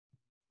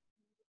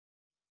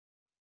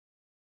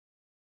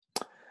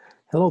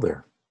Hello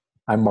there.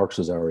 I'm Mark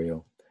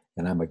Cesario,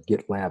 and I'm a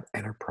GitLab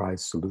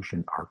Enterprise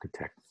Solution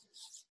Architect.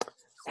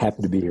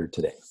 Happy to be here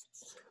today.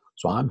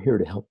 So I'm here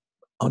to help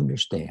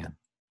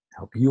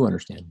you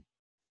understand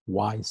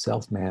why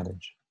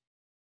self-manage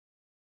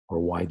or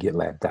why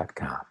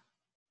GitLab.com.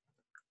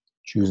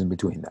 Choosing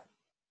between them.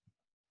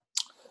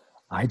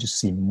 I just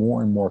see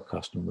more and more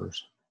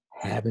customers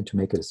having to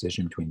make a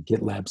decision between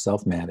GitLab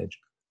self-manage,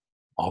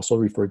 also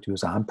referred to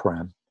as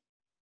on-prem,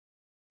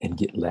 and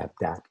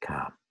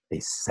GitLab.com, a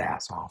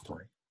SaaS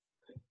offering.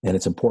 And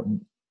it's an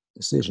important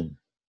decision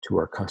to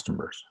our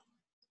customers.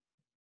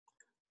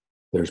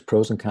 There's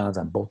pros and cons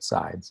on both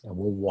sides, and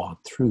we'll walk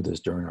through this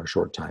during our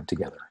short time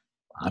together.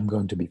 I'm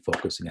going to be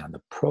focusing on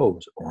the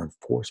pros, or in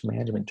force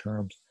management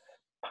terms,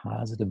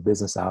 positive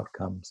business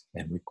outcomes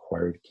and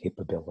required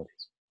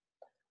capabilities.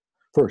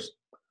 First,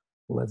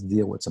 let's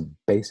deal with some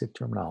basic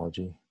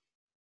terminology.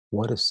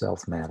 What is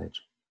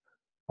self-manage,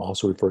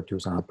 also referred to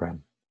as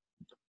on-prem?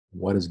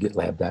 What is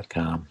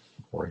GitLab.com,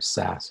 or a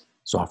SaaS,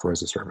 software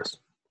as a service?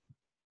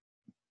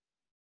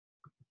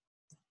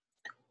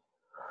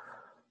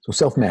 So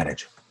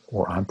self-manage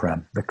or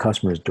on-prem, the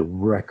customer is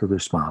directly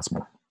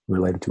responsible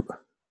related to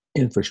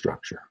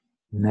infrastructure,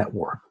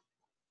 network,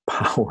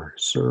 power,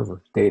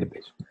 server,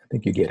 database. I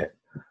think you get it.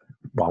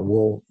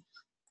 While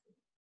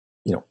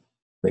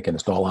they can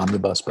install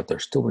Omnibus, but they're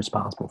still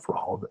responsible for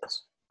all of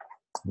this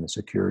and the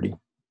security.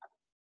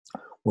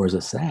 Whereas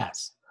a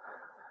SaaS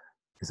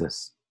is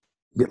this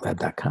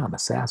GitLab.com, a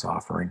SaaS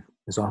offering,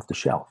 is off the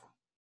shelf.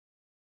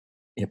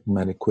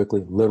 Implemented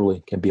quickly,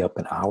 literally can be up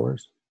in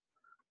hours.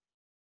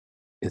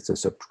 It's a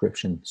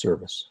subscription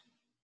service.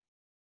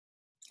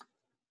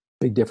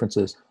 Big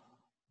differences,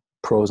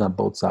 pros on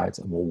both sides,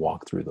 and we'll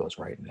walk through those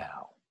right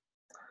now.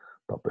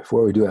 But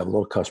before we do, I have a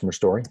little customer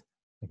story. I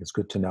think it's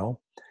good to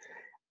know.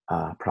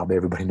 Probably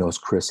everybody knows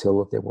Chris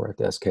Hill if they were at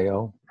the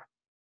SKO.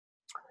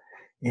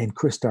 And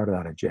Chris started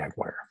out at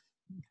Jaguar.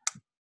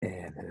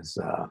 And his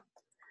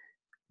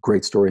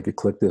great story, if you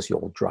click this,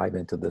 you'll drive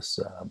into this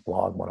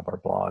blog, one of our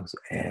blogs.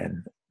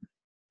 And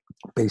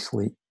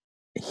basically,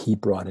 he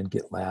brought in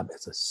GitLab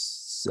as a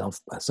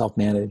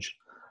self-managed.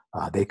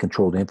 They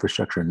controlled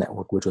infrastructure and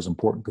network, which was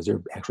important because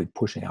they're actually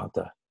pushing out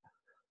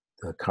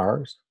the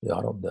cars, the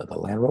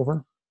Land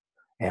Rover,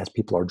 as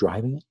people are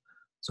driving it.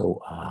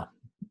 So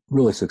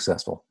really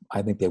successful.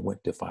 I think they went,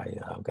 if I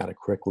got it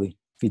correctly,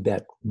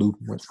 feedback loop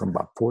went from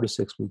about 4 to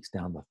 6 weeks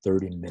down to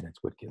 30 minutes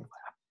with GitLab.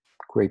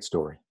 Great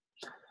story.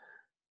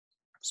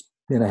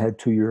 Then I had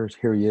 2 years.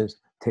 Here he is.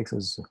 Takes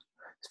his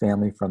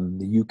family from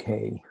the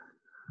UK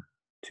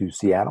to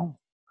Seattle.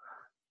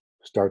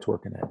 Starts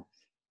working at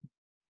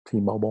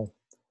T-Mobile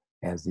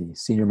as the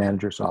senior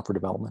manager of software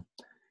development.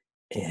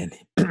 And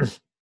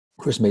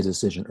Chris made a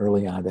decision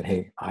early on that,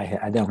 hey,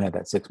 I don't have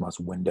that 6 months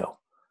window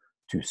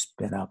to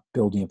spin up,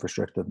 build the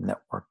infrastructure, the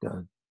network,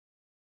 the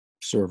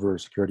server,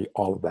 security,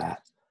 all of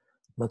that.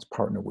 Let's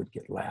partner with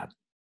GitLab.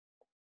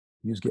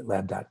 Use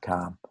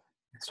GitLab.com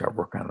and start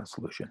working on a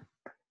solution.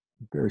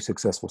 Very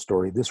successful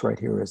story. This right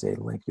here is a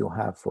link you'll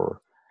have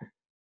for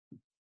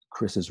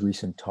Chris's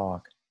recent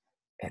talk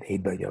at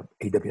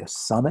AWS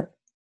Summit.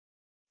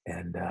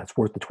 And it's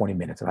worth the 20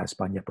 minutes. And I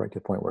spun you up right to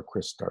the point where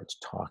Chris starts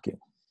talking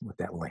with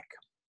that link.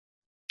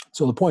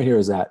 So the point here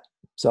is that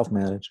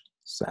self-managed,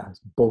 SaaS,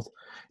 both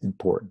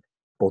important,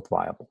 both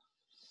viable.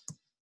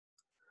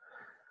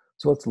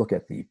 So let's look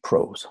at the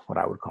pros, what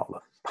I would call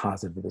the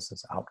positive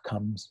business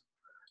outcomes,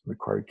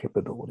 required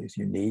capabilities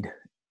you need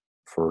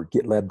for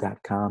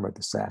GitLab.com or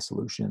the SaaS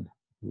solution.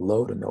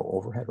 Low to no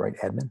overhead, right,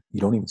 admin? You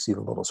don't even see the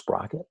little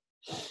sprocket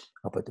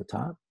up at the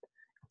top.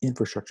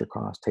 Infrastructure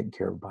costs taken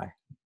care of by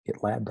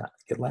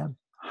GitLab.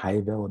 High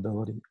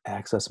availability,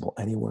 accessible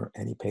anywhere,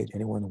 any page,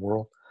 anywhere in the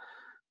world.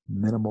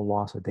 Minimal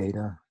loss of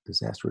data,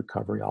 disaster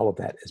recovery, all of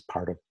that is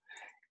part of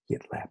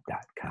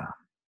GitLab.com.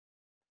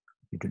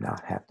 You do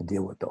not have to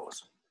deal with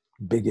those.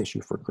 Big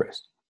issue for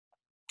Chris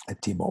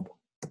at T-Mobile.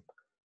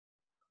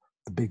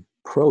 The big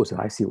pros that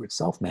I see with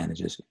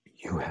self-manage is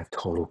you have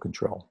total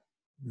control.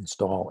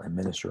 Install,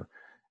 administer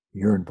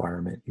your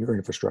environment, your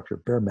infrastructure,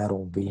 bare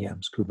metal,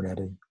 VMs,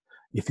 Kubernetes.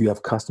 If you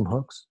have custom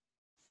hooks,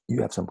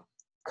 you have some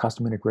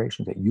custom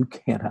integrations that you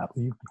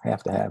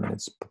have to have, and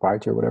it's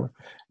proprietary or whatever,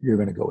 you're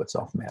going to go with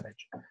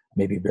self-manage.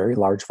 Maybe very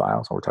large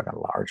files, so we're talking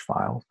large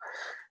files.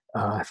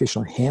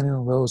 Efficiently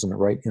handling those in the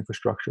right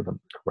infrastructure, the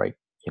right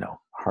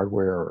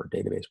hardware or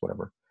database,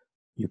 whatever,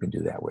 you can do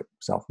that with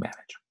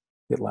self-manage.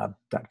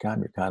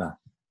 GitLab.com, you're kind of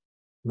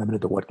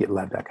limited to what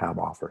GitLab.com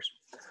offers.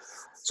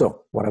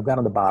 So what I've got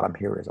on the bottom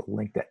here is a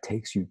link that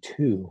takes you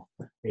to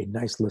a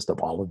nice list of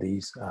all of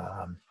these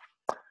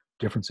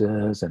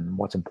differences and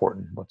what's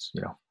important, what's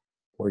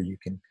where you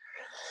can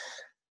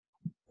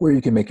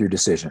make your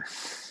decision.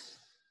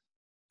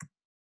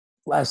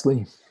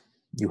 Lastly,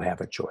 you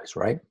have a choice,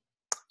 right?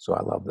 So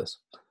I love this.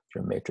 If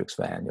you're a Matrix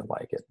fan, you'll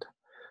like it.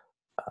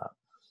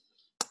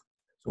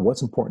 So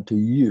what's important to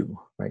you,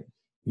 right?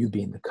 You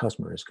being the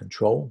customer is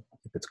control.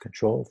 If it's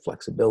control,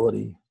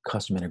 flexibility,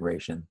 custom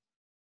integration,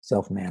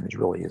 self-manage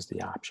really is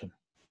the option.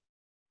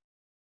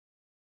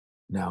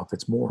 Now, if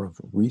it's more of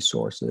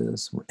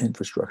resources,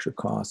 infrastructure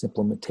costs,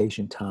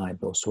 implementation time,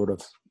 those sort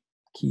of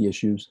key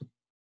issues,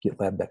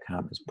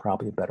 GitLab.com is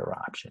probably a better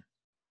option.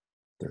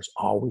 There's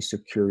always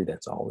security.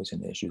 That's always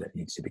an issue that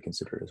needs to be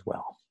considered as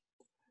well.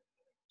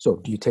 So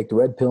do you take the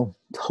red pill,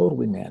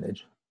 totally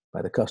managed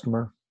by the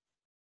customer,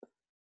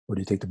 or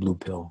do you take the blue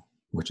pill,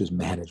 which is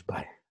managed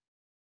by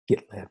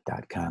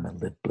GitLab.com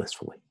and live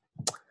blissfully?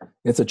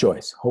 It's a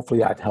choice.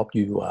 Hopefully I've helped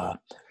you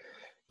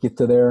get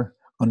to there,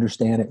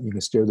 understand it. You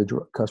can steer the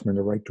customer in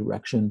the right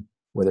direction,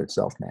 whether it's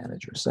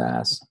self-managed or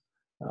SaaS.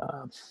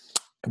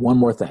 One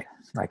more thing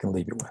I can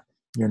leave you with.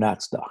 You're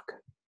not stuck.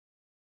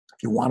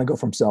 If you want to go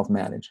from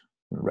self-managed,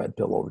 from the red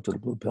pill over to the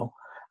blue pill,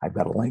 I've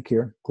got a link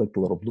here. Click the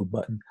little blue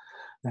button.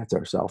 That's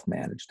our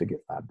self-managed to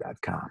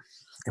GitLab.com.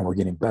 And we're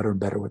getting better and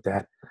better with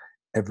that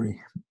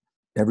every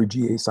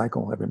GA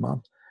cycle, every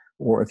month.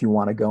 Or if you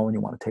want to go and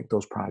you want to take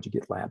those projects,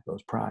 GitLab,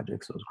 those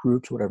projects, those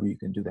groups, whatever, you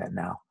can do that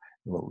now.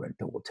 The little red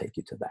pill will take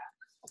you to that.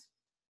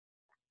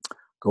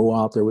 Go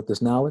out there with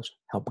this knowledge,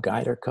 help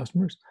guide our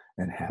customers,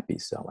 and happy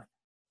selling.